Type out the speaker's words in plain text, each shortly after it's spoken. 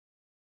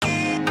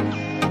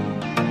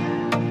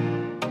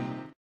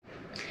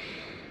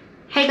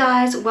Hey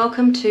guys,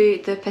 welcome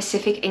to the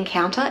Pacific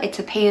Encounter. It's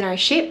a P&O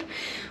ship.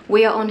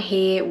 We are on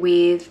here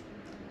with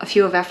a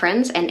few of our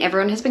friends and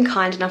everyone has been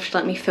kind enough to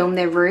let me film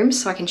their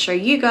rooms so I can show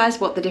you guys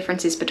what the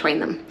difference is between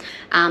them.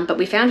 But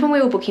we found when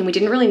we were booking, we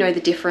didn't really know the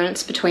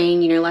difference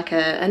between, you know, like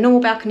a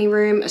normal balcony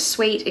room, a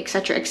suite,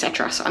 etc,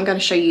 etc. So I'm going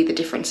to show you the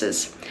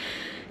differences.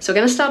 So we're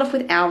going to start off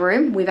with our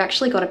room. We've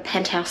actually got a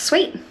penthouse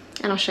suite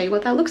and I'll show you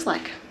what that looks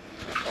like.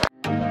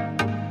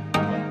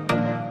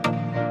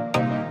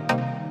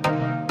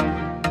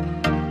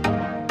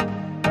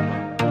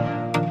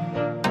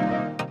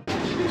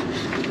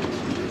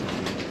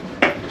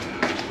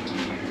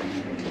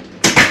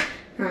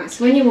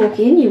 So when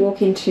you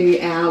walk into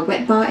our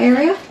wet bar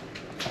area.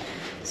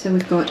 So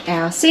we've got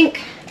our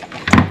sink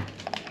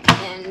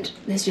and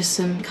there's just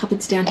some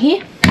cupboards down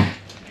here.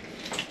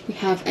 We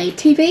have a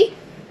TV,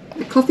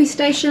 a coffee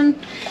station,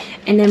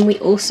 and then we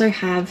also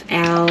have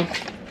our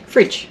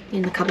fridge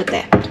in the cupboard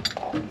there.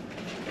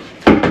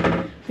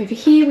 Over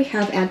here we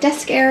have our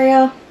desk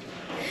area.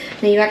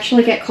 Now you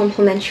actually get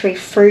complimentary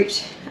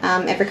fruit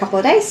every couple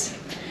of days.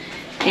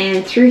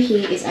 And through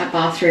here is our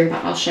bathroom,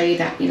 but I'll show you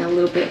that in a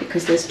little bit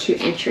because there's two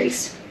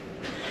entries.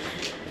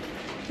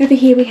 Over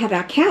here we have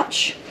our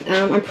couch.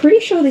 I'm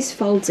pretty sure this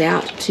folds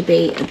out to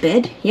be a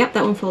bed. Yep,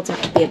 that one folds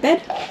out to be a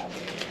bed.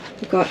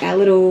 We've got our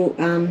little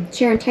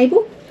chair and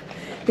table.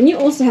 Then you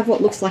also have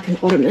what looks like an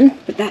ottoman,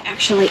 but that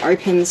actually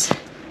opens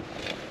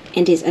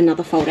and is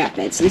another fold out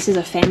bed. So this is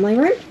a family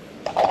room.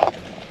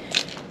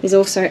 There's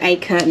also a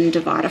curtain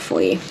divider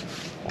for you.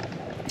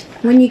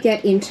 When you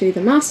get into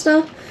the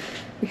master,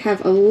 we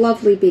have a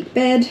lovely big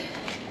bed.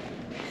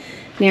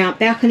 Now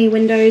balcony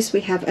windows,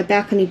 we have a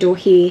balcony door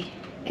here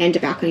and a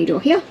balcony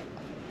door here.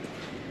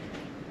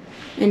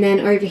 And then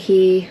over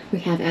here we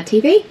have our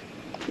TV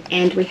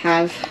and we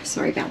have,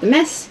 sorry about the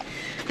mess,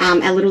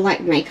 our little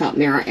like makeup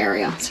mirror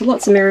area. So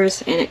lots of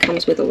mirrors and it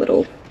comes with a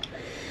little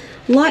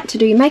light to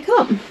do your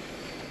makeup.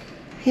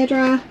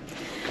 Hairdryer.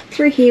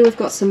 Through here we've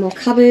got some more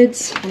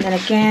cupboards and then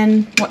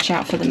again, watch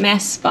out for the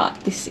mess, but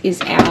this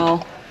is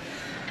our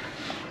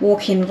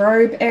walk-in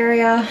robe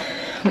area.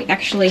 We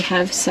actually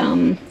have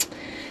some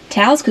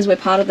towels because we're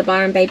part of the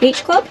Byron Bay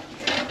Beach Club,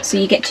 so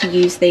you get to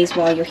use these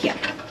while you're here.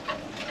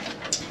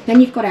 Then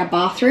you've got our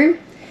bathroom.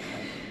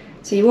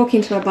 So you walk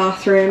into our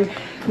bathroom,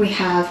 we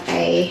have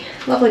a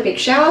lovely big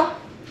shower,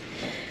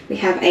 we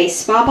have a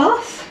spa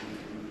bath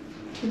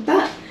like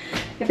that.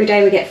 Every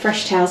day we get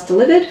fresh towels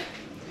delivered.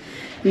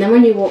 And then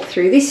when you walk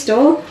through this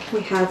door,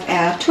 we have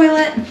our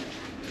toilet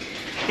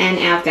and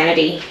our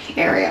vanity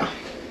area.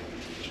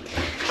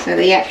 So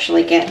they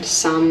actually get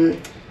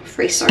some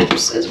free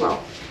soaps as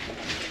well.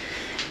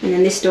 And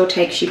then this door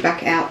takes you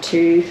back out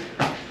to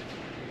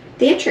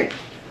the entry.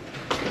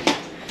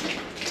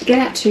 To get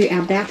out to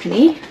our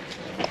balcony,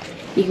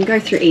 you can go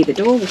through either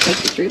door. We'll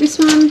take you through this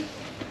one.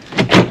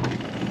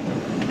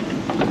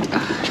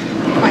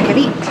 Quite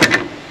heavy.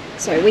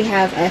 So we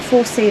have a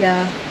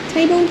 4-seater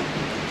table,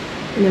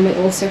 and then we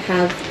also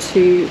have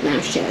 2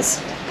 lounge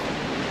chairs.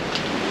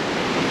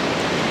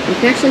 You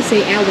can actually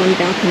see our one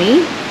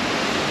balcony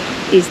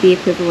is the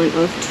equivalent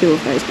of 2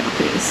 of those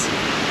balconies.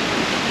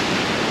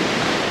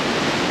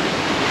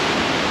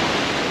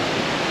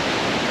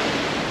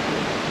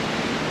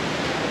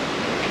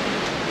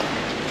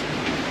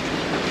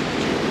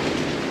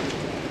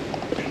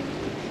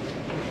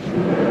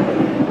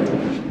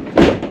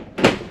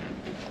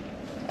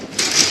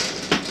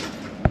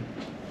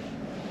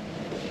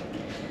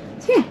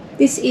 So yeah,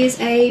 this is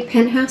a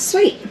penthouse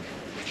suite.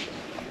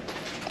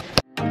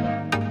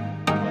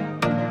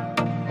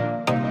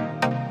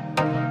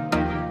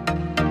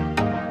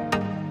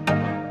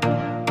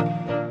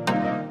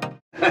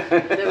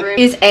 The room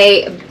is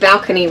a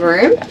balcony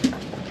room,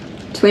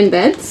 twin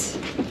beds.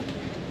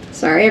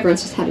 Sorry,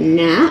 everyone's just had a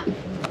nap.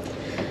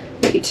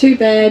 Got your 2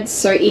 beds,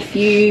 so if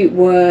you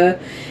were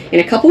in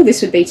a couple,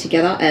 this would be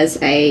together as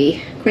a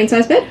queen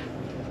size bed.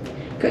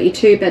 Got your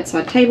 2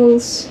 bedside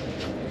tables.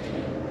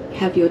 You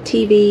have your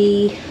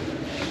TV,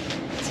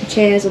 some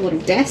chairs, a little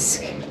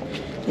desk,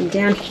 and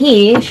down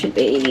here should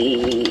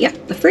be,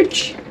 yep, the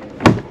fridge.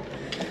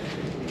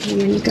 And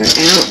when you go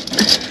out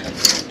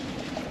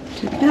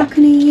to the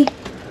balcony,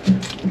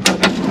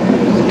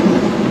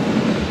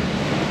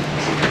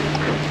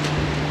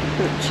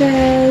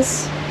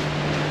 chairs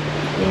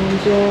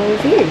and your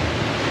view.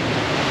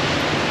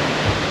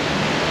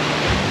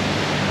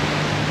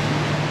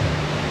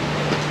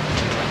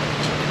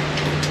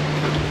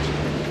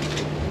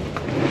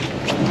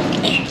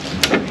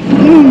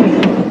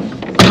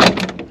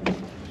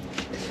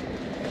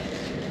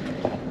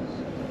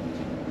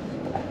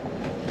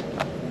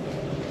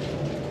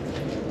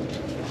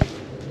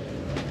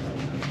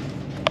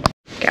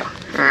 Go.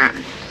 Alright,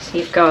 so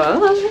you've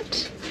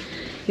got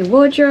your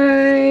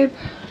wardrobe,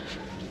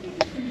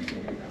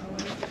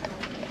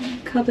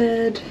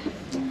 cupboard,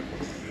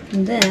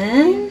 and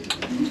then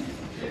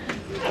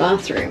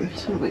bathroom.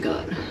 So what have we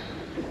got?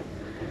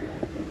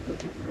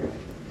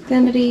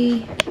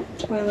 Vanity,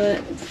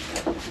 toilet.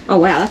 Oh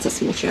wow, that's a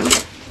small shower.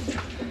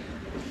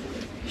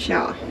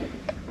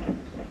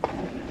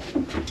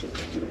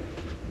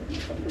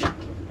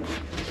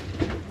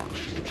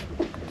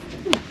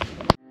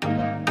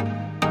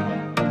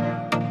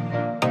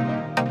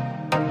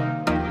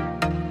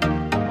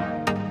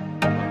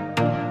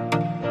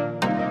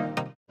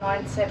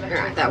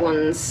 Alright, that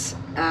one's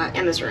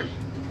Emma's room.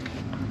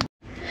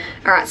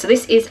 Alright, so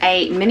this is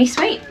a mini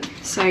suite.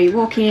 So you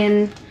walk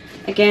in,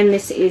 again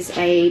this is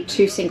a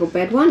 2 single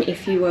bed one.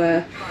 If you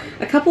were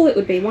a couple it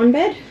would be 1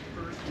 bed.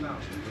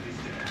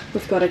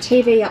 We've got a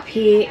TV up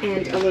here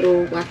and a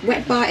little like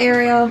wet bar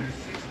area.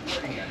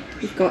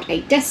 We've got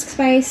a desk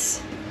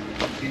space.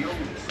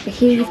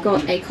 Here you've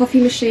got a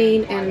coffee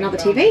machine and another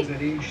TV.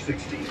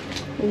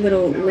 A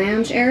little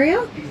lounge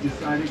area.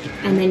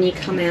 And then you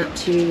come out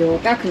to your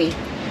balcony.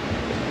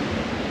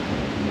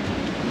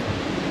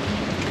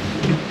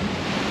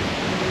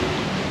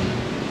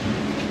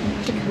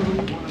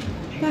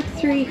 Back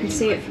through, you can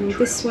see it from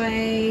this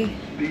way.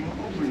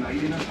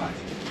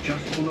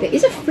 There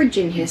is a fridge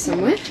in here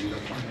somewhere.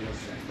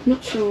 I'm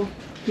not sure,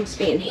 must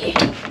be in here.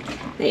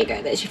 There you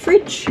go, there's your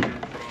fridge.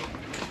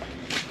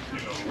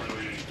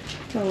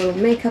 Got a little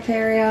makeup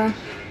area.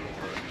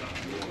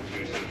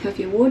 Have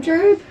your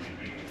wardrobe,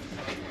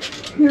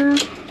 mirror,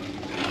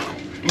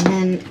 and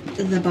then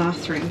the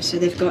bathroom. So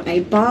they've got a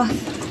bath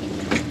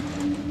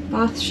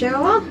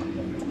shower.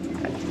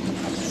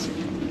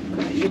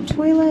 Got your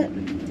toilet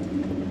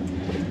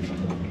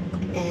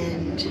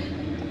and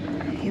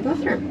your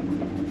bathroom.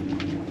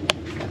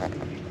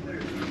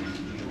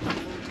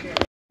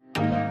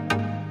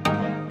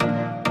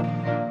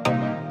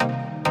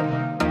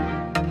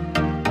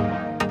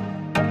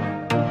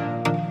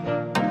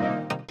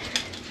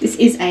 This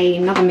is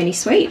another mini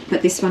suite,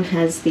 but this one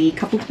has the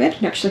coupled bed.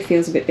 It actually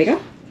feels a bit bigger.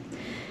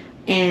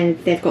 And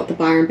they've got the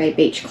Byron Bay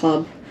Beach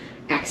Club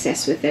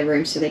access with their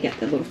room, so they get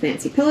the little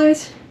fancy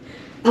pillows.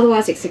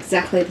 Otherwise, it's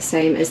exactly the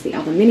same as the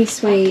other mini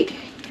suite.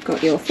 You've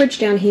got your fridge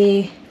down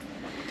here,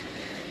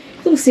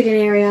 little sitting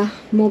area,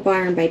 more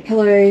Byron Bay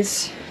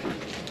pillows.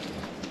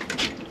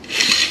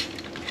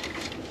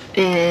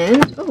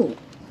 And, oh,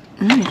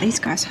 these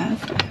guys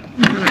have.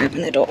 I'm gonna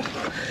open the door.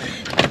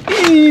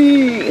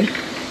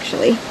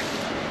 Actually,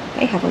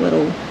 they have a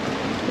little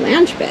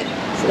lounge bed,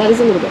 so that is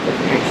a little bit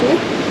different actually.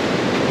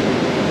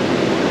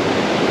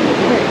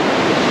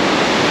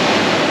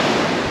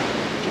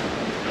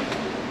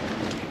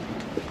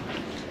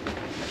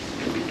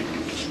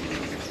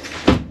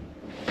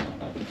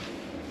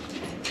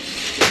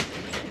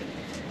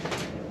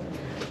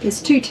 There's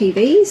 2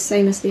 TVs,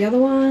 same as the other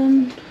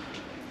one.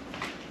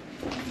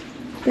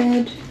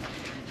 Bed,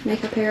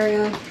 makeup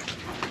area.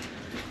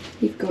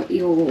 You've got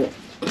your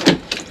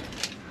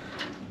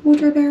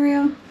wardrobe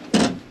area.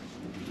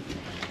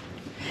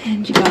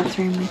 And your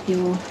bathroom with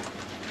your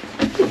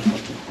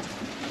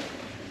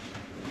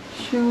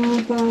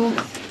shower,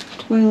 bath,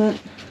 toilet,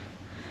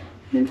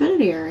 and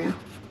vanity area.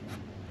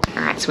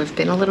 Alright, so we've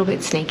been a little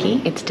bit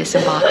sneaky. It's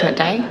disembarkment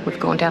day. We've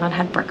gone down and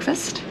had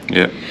breakfast.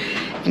 Yeah.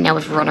 And now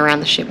we've run around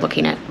the ship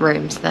looking at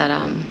rooms that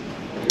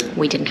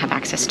we didn't have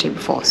access to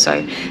before.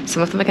 So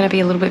some of them are going to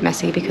be a little bit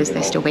messy because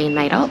they're still being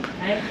made up.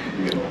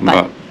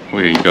 But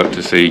we got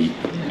to see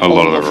a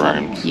lot of the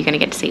rooms. You're going to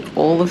get to see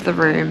all of the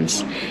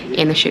rooms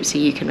in the ship so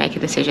you can make a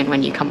decision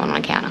when you come on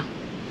encounter.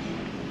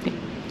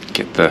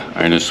 Get the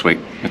owner's suite.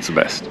 It's the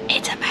best.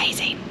 It's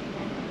amazing.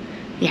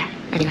 Yeah,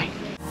 anyway.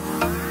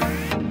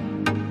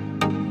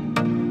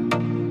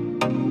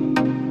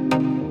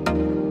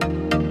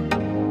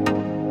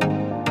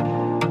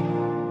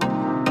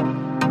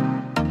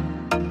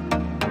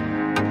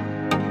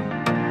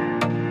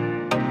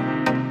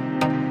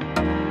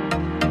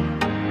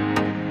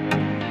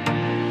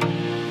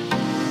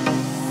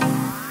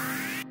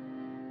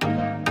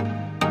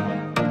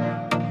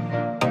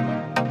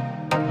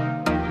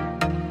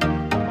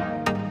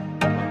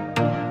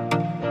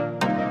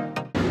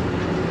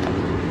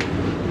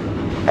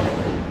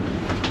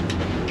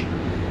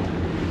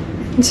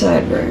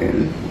 Inside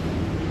room.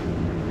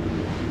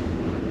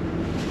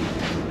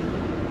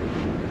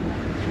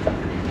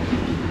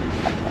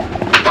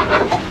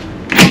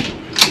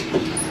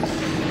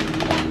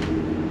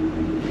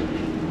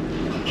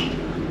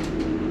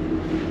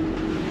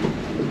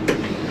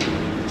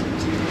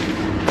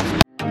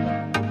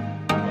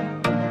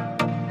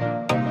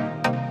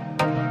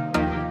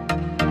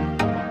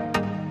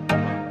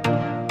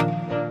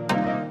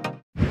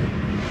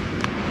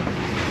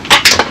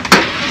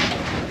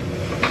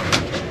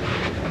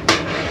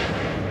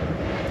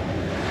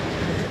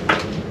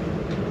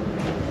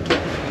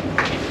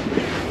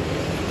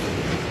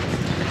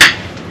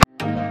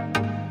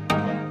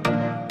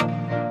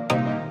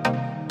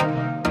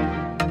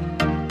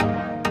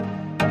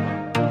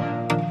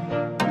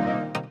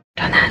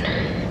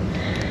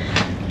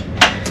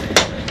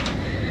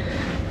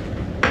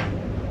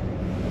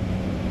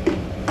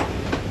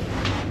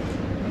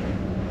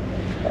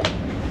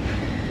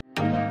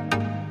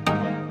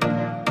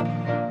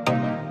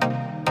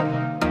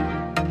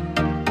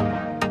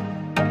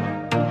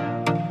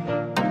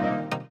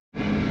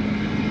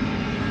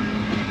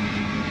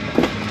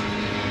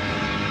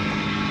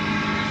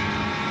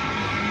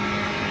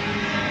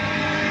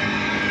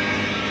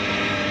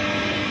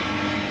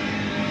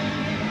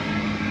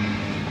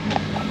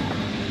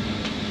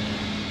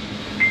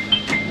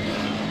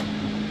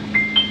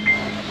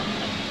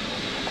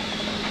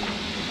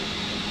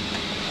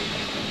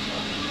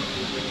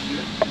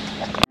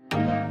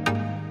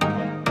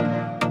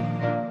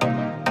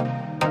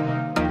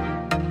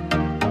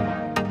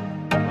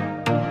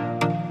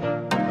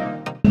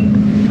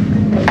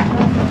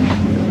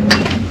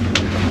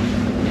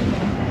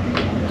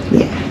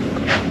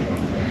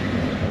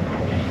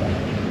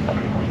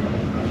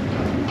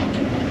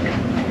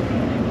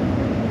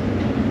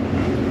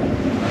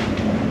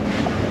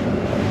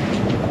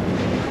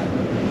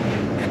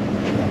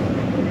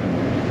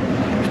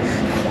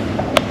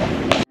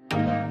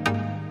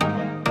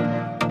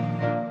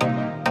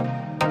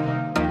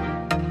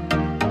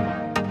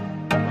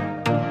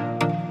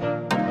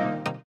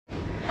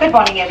 Good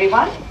morning,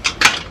 everyone.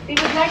 We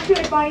would like to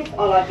advise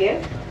all our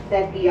guests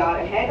that we are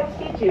ahead of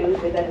schedule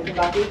with our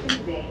disembarkation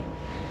today.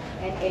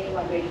 And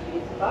anyone ready to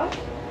disembark,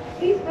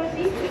 please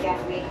proceed to the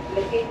gangway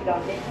located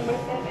on deck number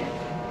 7.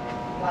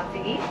 Once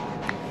again,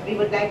 we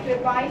would like to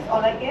advise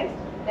all our guests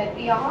that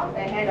we are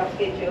ahead of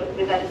schedule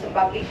with our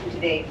disembarkation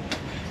today.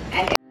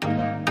 And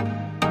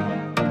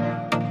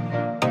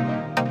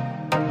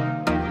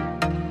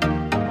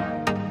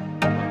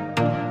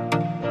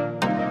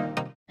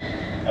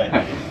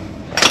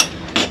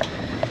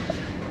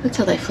That's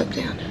how they flip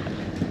down.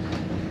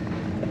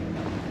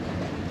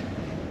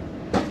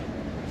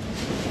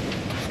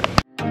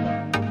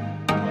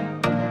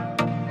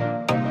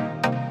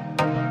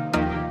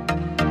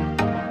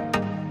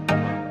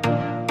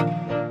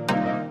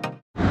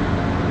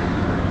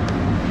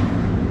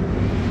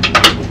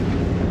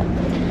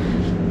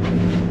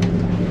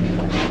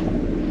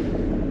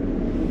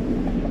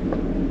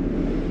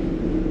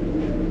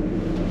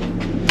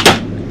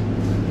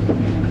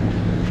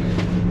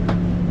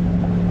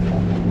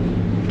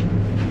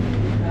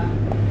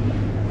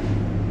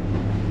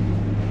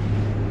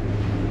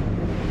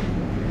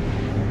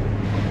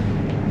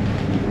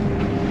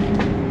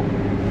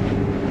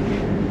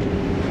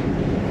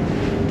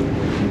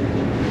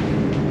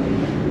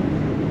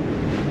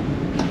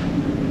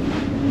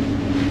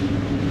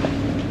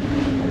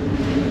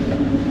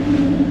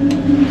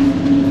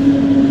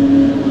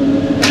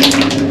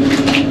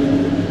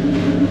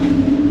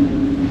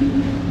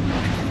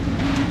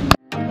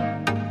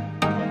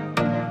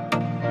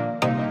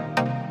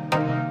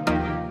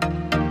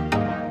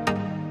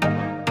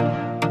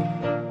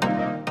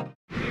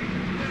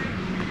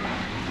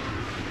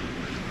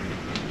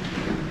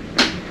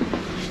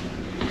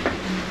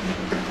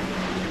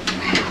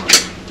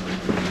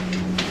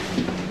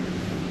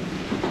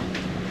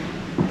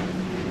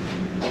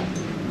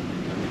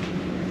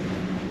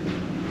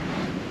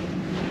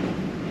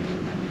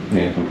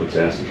 Yeah, I can put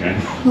ass again.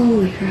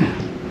 Holy crap.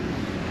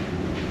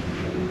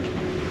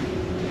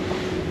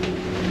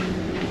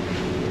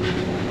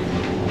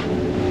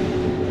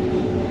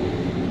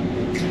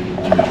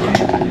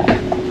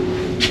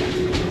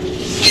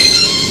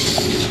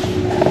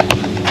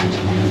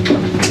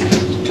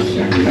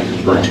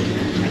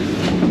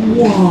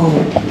 Whoa.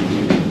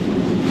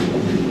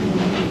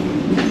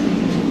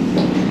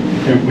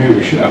 Maybe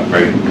we should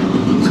upgrade.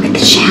 Look at the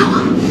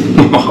shower.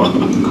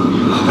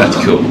 That's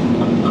cool.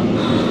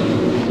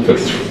 Got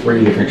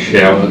 3 different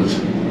showers.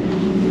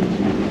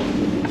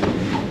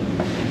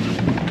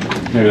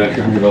 Maybe that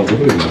 $200 would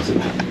be worth it.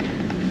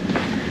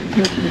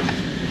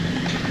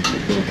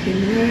 Walk-in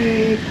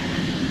robe.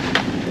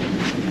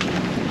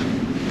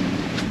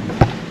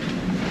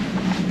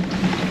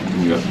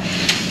 You got a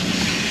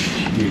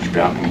huge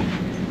balcony.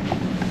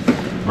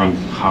 Runs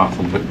half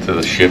the width to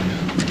the ship.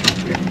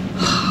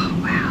 Oh,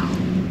 wow.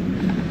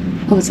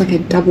 Oh, it's like a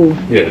double.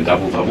 Yeah,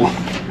 double.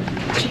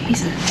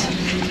 Jesus.